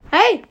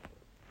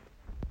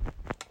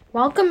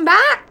Welcome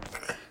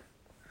back,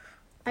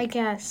 I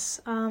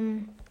guess.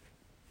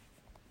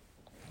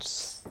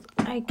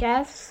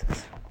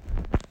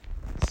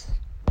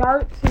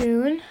 Start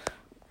soon.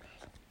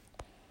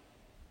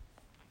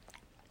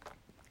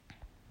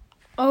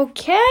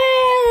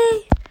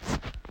 Okay.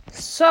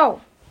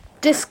 So,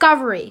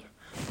 Discovery,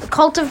 The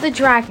Cult of the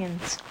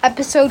Dragons,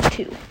 Episode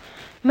 2.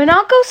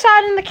 Minako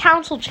sat in the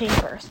council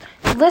chambers,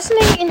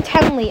 listening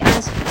intently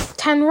as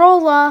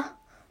Tenrola,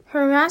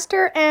 her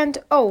master, and...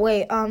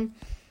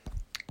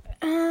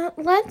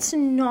 let's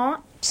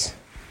not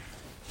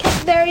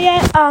get there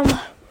yet.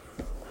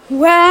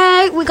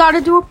 We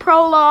gotta do a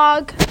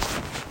prologue,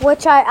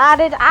 which I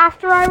added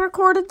after I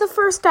recorded the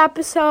first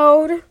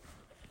episode.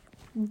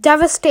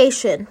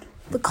 Devastation,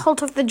 The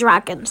Cult of the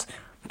Dragons,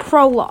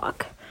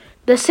 Prologue.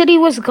 The city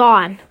was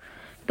gone.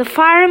 The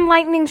fire and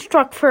lightning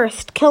struck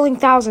first, killing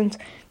thousands.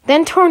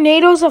 Then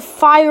tornadoes of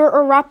fire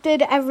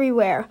erupted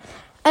everywhere.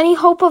 Any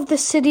hope of the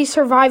city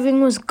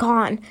surviving was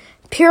gone.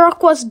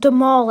 Prologue was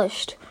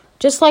demolished,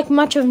 just like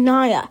much of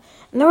Naya,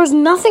 and there was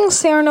nothing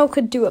Cyrano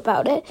could do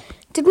about it.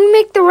 Did we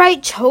make the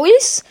right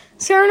choice?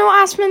 Cyrano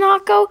asked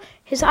Minako,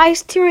 his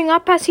eyes tearing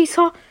up as he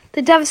saw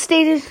the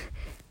devastated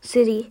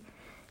city.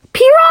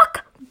 Prologue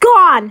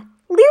gone.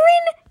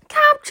 Lyrian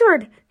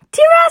captured.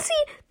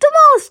 Tirasi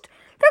demolished.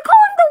 They're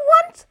calling the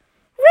once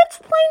rich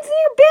plains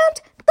near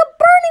Bant the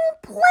burning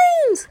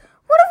plains.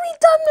 What have we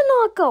done,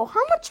 Minako?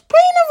 How much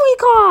pain have we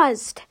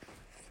caused?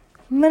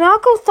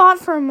 Minako thought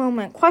for a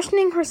moment,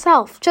 questioning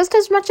herself just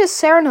as much as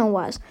Cyrano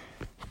was.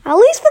 At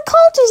least the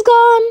cult is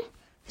gone,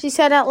 she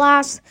said at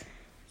last.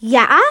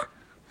 Yeah?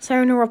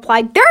 Cyrano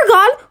replied. They're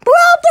gone, but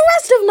what about the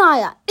rest of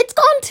Naya? It's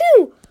gone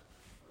too.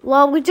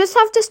 Well, we just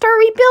have to start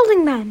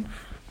rebuilding then.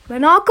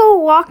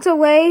 Minako walked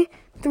away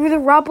through the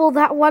rubble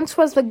that once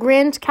was the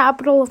grand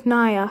capital of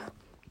Naya,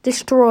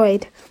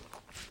 destroyed.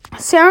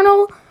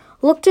 Cyrano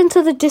looked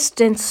into the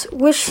distance,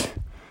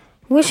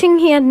 wishing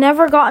he had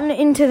never gotten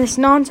into this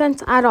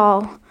nonsense at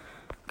all.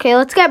 Okay,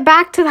 let's get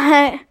back to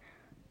that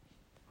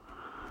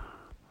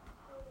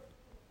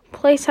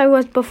place I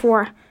was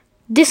before.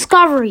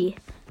 Discovery,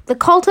 The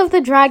Cult of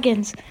the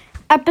Dragons,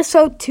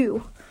 Episode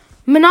 2.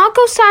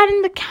 Minako sat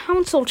in the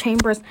council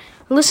chambers,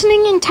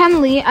 listening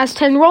intently as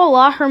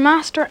Tenrola, her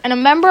master, and a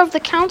member of the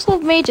Council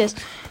of Mages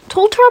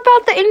told her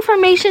about the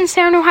information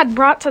Cyrano had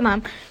brought to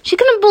them. She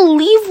couldn't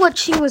believe what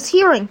she was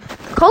hearing.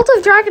 The Cult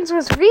of Dragons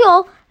was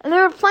real, and they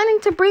were planning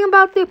to bring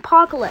about the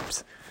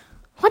apocalypse.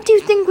 What do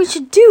you think we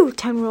should do?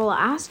 Tenrola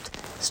asked,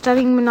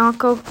 studying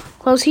Minako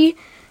closely.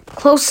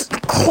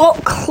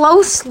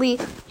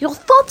 Your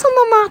thoughts on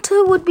the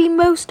matter would be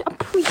most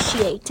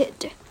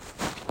appreciated.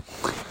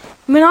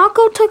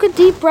 Minako took a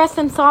deep breath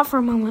and thought for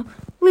a moment.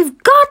 We've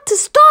got to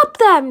stop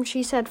them,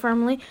 she said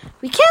firmly.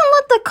 We can't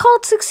let the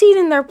cult succeed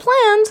in their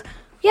plans.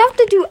 We have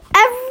to do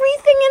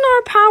everything in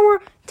our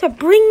power to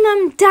bring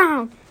them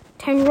down.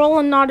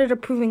 Tenrola nodded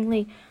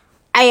approvingly.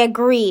 I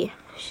agree,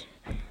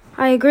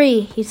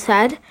 he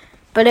said,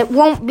 but it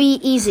won't be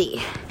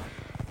easy.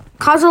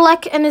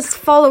 Kozilek and his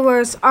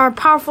followers are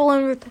powerful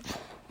and...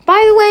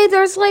 By the way,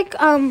 there's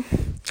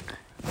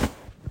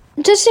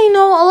just so you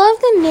know, a lot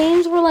of the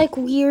names were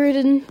weird,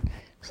 and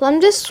so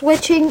I'm just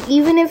switching,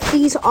 even if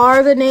these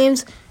are the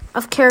names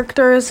of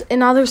characters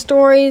in other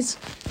stories.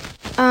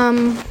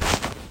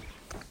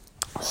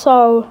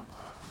 So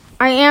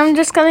I am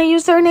just going to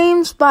use their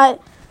names,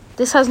 but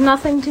this has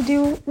nothing to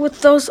do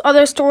with those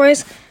other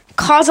stories.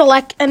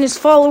 Kozilek and his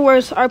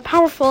followers are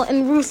powerful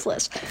and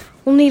ruthless.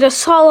 We'll need a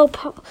solid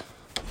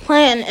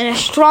plan and a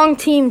strong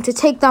team to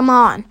take them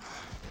on.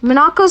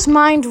 Minako's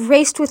mind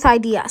raced with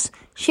ideas.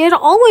 She had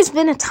always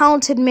been a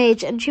talented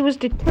mage, and she was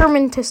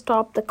determined to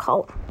stop the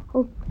cult.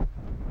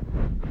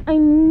 I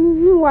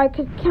knew I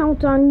could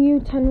count on you,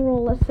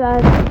 Tenrola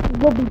said.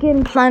 We'll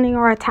begin planning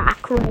our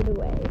attack right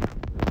away.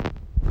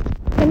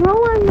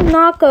 Tenrola and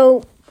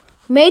Minako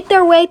made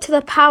their way to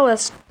the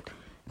palace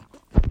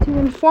to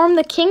inform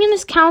the king and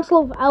his council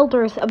of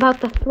elders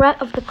about the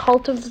threat of the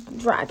cult of the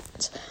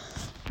dragons.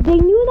 They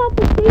knew that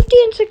the safety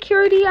and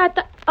security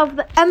of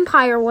the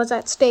empire was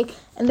at stake,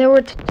 and they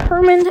were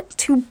determined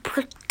to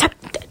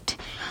protect it.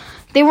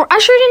 They were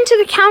ushered into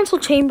the council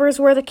chambers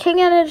where the king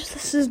and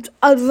his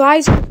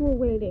advisors were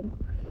waiting.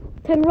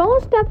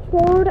 Tenrola stepped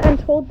forward and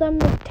told them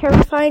the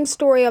terrifying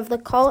story of the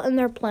cult and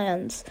their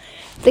plans.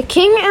 The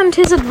king and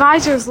his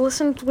advisors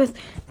listened with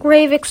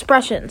grave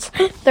expressions,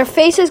 their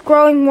faces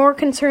growing more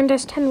concerned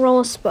as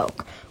Tenrola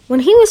spoke. When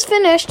he was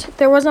finished,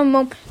 there was a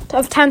moment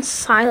of tense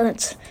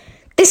silence.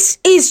 This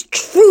is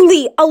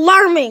truly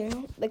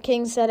alarming, the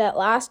king said at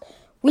last.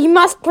 We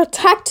must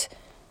protect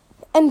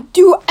and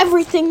do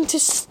everything to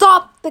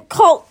stop the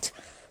cult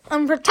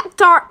and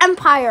protect our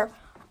empire.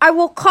 I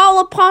will call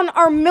upon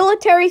our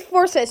military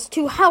forces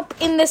to help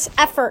in this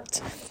effort.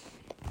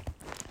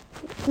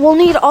 We'll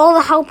need all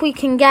the help we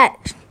can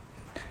get,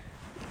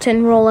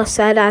 Tenrola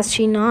said as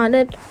she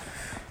nodded.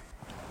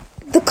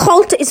 The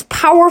cult is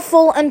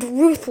powerful and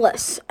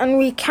ruthless, and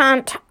we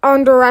can't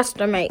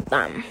underestimate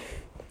them.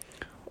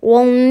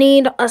 We'll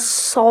need a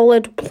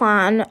solid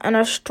plan and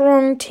a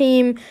strong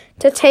team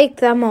to take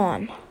them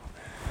on.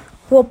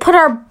 We'll put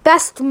our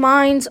best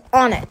minds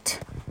on it.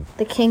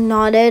 The king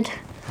nodded.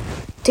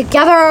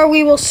 Together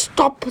we will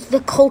stop the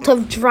cult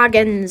of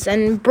dragons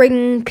and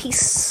bring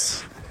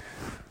peace.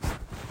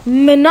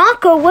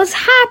 Minako was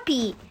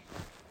happy.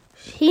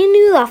 He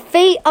knew the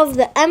fate of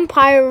the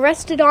empire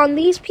rested on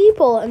these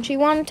people, and she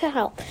wanted to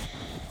help.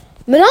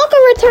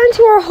 Minako returned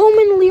to her home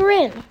in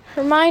Lirin,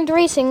 her mind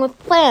racing with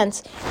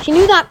plans. She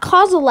knew that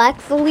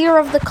Kozilek, the leader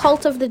of the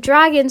cult of the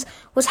dragons,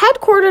 was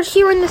headquartered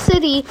here in the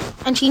city,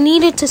 and she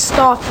needed to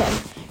stop him.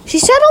 She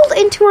settled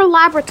into her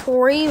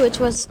laboratory, which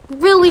was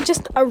really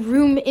just a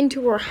room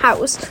into her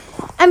house,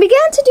 and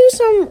began to do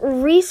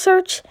some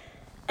research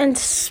and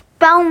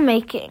spell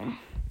making.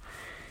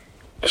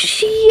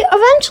 She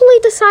eventually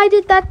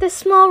decided that this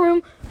small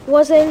room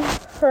in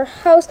her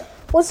house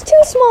was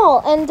too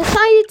small and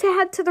decided to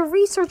head to the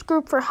research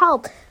group for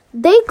help.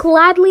 They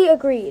gladly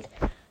agreed.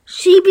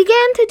 She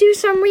began to do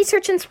some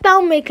research and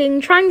spell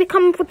making, trying to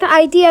come up with the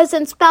ideas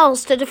and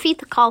spells to defeat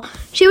the cult.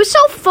 She was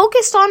so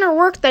focused on her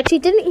work that she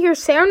didn't hear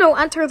Serno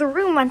enter the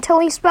room until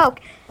he spoke.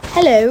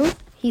 "Hello,"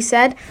 he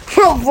said.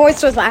 Her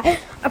voice was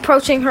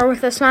approaching her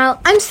with a smile.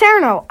 "I'm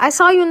Serno. I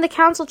saw you in the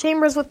council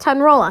chambers with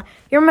Tenrola.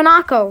 You're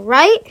Minako,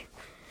 right?"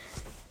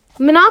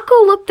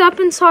 Minako looked up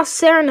and saw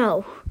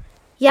Serno.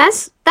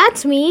 "Yes,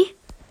 that's me.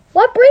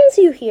 What brings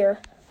you here?"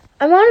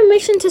 "I'm on a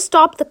mission to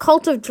stop the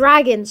cult of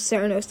dragons,"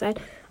 Serno said.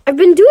 "I've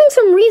been doing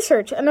some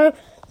research, and I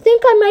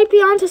think I might be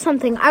onto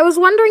something. I was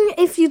wondering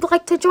if you'd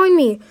like to join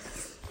me.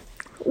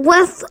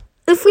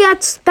 If we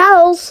had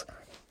spells,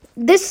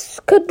 this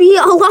could be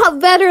a lot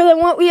better than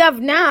what we have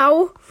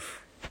now."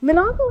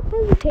 Minako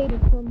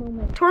hesitated for a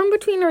moment, torn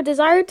between her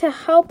desire to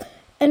help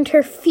and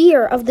her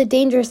fear of the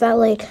dangers that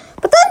lay.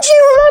 But then she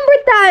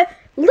remembered that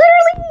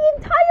literally the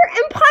entire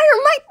empire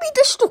might be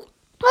destroyed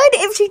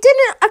if she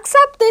didn't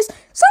accept this,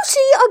 so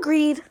she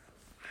agreed.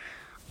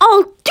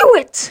 "I'll do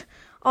it!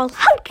 I'll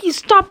help you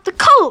stop the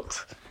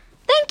cult."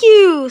 "Thank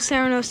you,"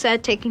 Sereno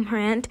said, taking her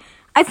hand.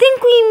 "I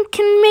think we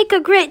can make a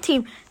great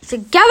team.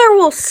 Together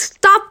we'll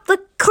stop the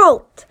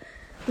cult."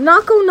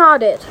 Minako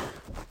nodded.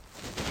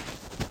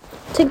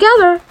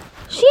 Together,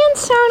 she and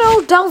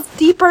Sereno delved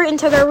deeper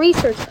into their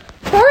research,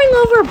 poring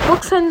over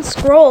books and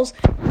scrolls,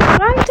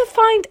 trying to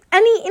find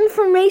any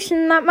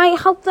information that might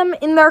help them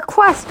in their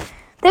quest.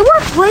 They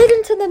worked late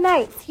into the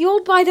night,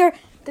 fueled by their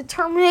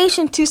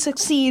determination to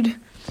succeed.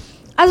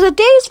 As the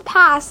days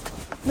passed,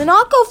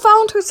 Minako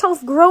found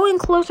herself growing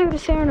closer to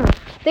Sereno.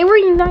 They were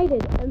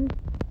united, and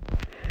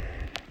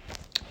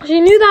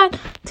she knew that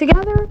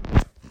together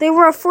they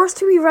were a force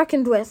to be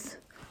reckoned with.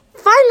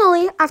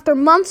 Finally, after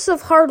months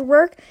of hard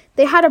work,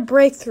 they had a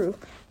breakthrough.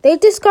 They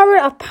discovered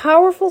a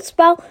powerful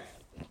spell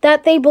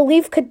that they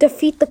believed could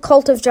defeat the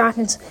cult of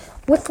dragons.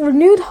 With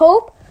renewed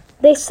hope,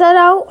 they set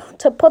out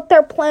to put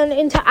their plan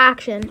into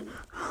action.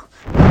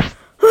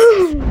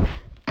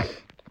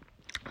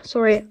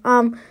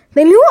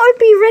 They knew it would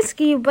be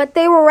risky, but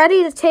they were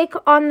ready to take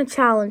on the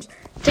challenge.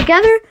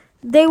 Together,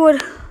 they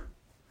would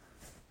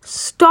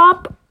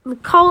stop the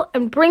cult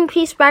and bring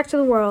peace back to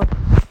the world.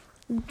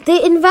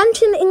 The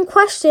invention in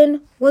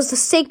question was the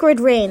Sacred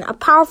Rain, a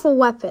powerful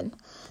weapon.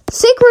 The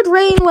Sacred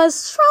Rain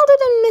was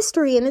shrouded in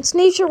mystery, and its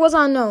nature was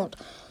unknown.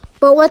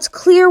 But what's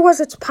clear was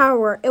its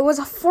power. It was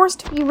a force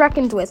to be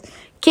reckoned with,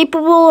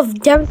 capable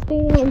of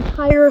devastating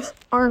entire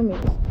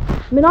armies.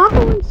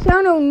 Minako and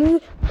Sereno knew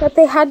that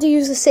they had to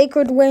use the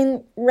Sacred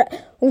Rain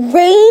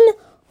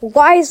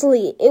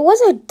wisely. It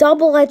was a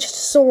double-edged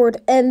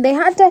sword, and they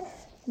had to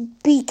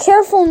be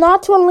careful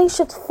not to unleash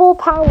its full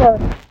power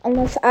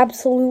unless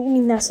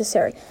absolutely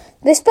necessary.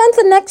 They spent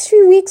the next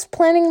few weeks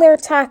planning their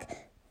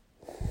attack.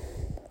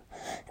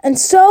 And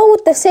so,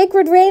 with the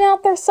Sacred Rain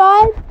out their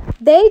side,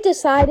 they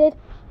decided,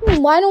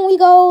 why don't we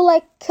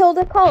go, kill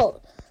the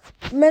cult?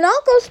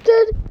 Minako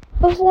stood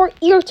before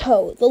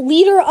Irto, the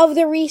leader of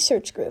the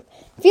research group,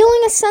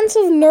 feeling a sense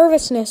of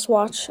nervousness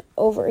wash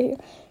over her.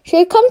 She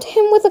had come to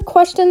him with a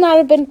question that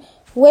had been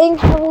weighing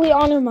heavily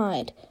on her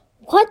mind.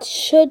 What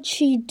should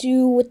she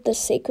do with the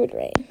Sacred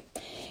Rain?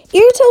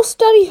 Irto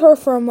studied her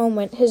for a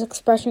moment, his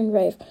expression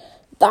grave.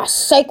 The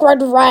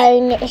Sacred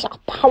Rain is a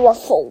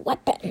powerful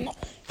weapon,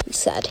 he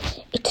said.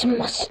 It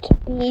must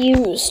be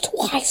used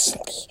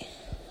wisely.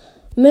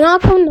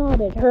 Minako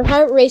nodded, her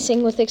heart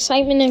racing with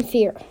excitement and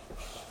fear.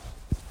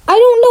 I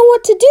don't know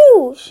what to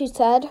do, she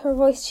said, her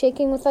voice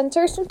shaking with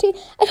uncertainty.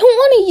 I don't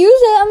want to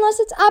use it unless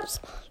it's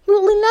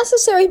absolutely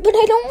necessary, but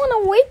I don't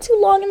want to wait too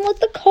long and let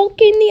the cult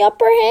gain the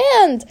upper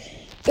hand.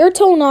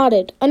 Irto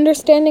nodded,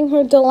 understanding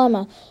her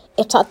dilemma.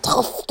 It's a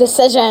tough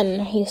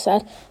decision, he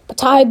said,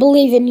 but I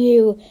believe in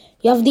you.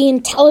 You have the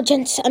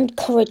intelligence and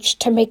courage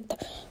to make the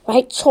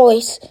right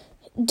choice.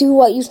 Do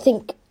what you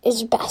think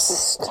is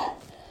best.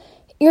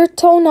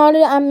 Irto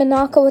nodded at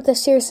Minako with a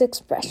serious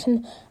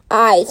expression.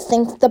 I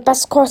think the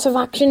best course of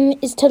action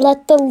is to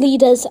let the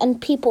leaders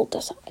and people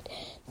decide.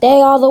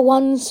 They are the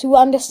ones who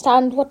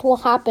understand what will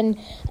happen,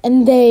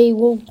 and they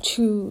will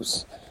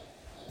choose.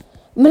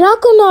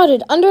 Minako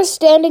nodded,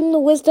 understanding the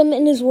wisdom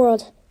in his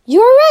world.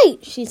 You're right,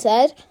 she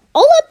said.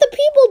 I'll let the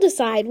people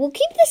decide. We'll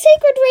keep the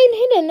Sacred Rain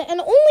hidden and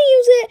only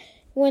use it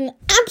when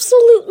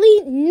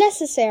absolutely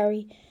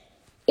necessary.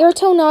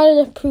 Irto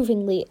nodded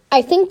approvingly.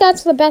 I think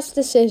that's the best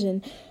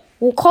decision.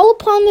 We'll call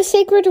upon the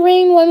sacred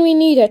rain when we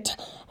need it,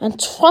 and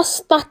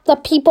trust that the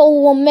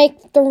people will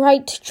make the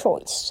right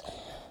choice.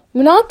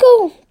 Minako...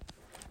 Oh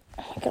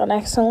my god, I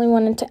accidentally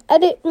went into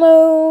edit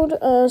mode.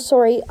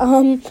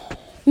 Minako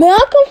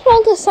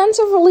felt a sense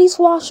of release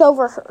wash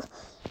over her.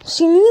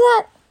 She knew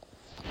that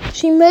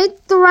she made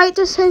the right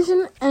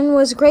decision and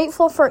was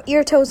grateful for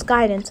Irto's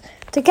guidance.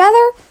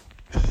 Together,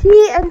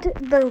 she and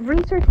the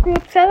research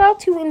group set out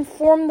to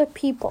inform the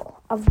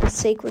people of the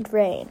sacred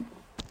rain.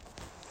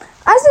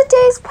 As the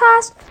days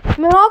passed,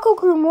 Minako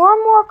grew more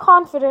and more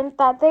confident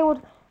that they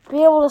would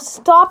be able to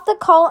stop the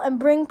cult and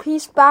bring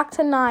peace back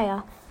to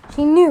Naya.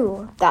 She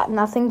knew that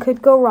nothing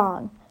could go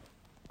wrong,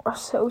 or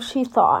so she thought.